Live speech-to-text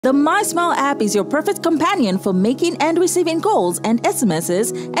The MySmile app is your perfect companion for making and receiving calls and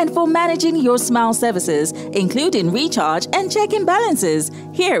SMSs and for managing your Smile services, including recharge and checking balances.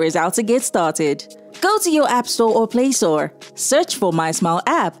 Here is how to get started. Go to your App Store or Play Store. Search for MySmile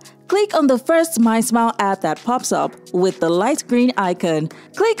app. Click on the first MySmile app that pops up with the light green icon.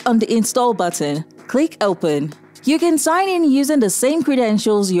 Click on the Install button. Click Open. You can sign in using the same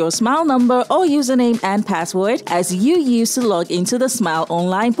credentials, your Smile number or username and password as you use to log into the Smile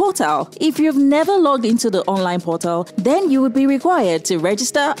online portal. If you've never logged into the online portal, then you would be required to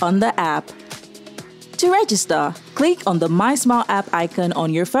register on the app. To register, click on the MySmile app icon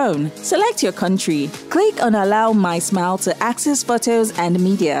on your phone. Select your country. Click on Allow MySmile to access photos and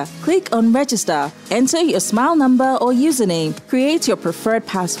media. Click on Register. Enter your Smile number or username. Create your preferred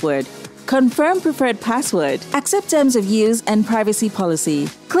password. Confirm preferred password. Accept terms of use and privacy policy.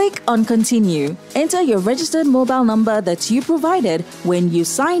 Click on Continue. Enter your registered mobile number that you provided when you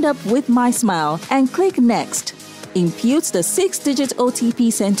signed up with MySmile and click Next. Input the 6-digit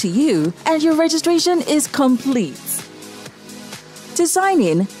OTP sent to you and your registration is complete. To sign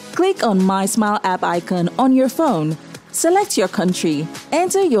in, click on MySmile app icon on your phone. Select your country.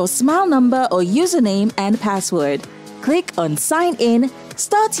 Enter your Smile number or username and password. Click on Sign In.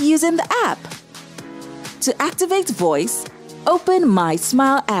 Start using the app. To activate voice, open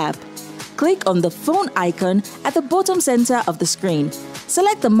MySmile app. Click on the phone icon at the bottom center of the screen.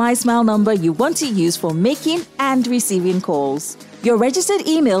 Select the MySmile number you want to use for making and receiving calls. Your registered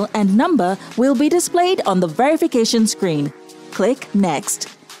email and number will be displayed on the verification screen. Click Next.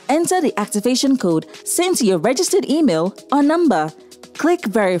 Enter the activation code sent to your registered email or number. Click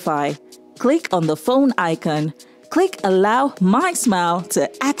Verify. Click on the phone icon. Click Allow MySmile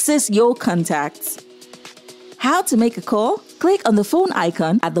to access your contacts. How to make a call? Click on the phone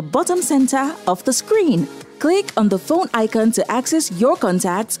icon at the bottom center of the screen. Click on the phone icon to access your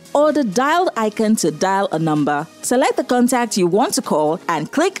contacts or the dialed icon to dial a number. Select the contact you want to call and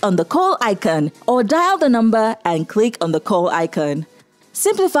click on the call icon or dial the number and click on the call icon.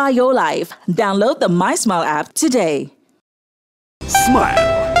 Simplify your life. Download the MySmile app today. Smile.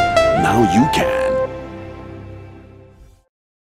 Now you can.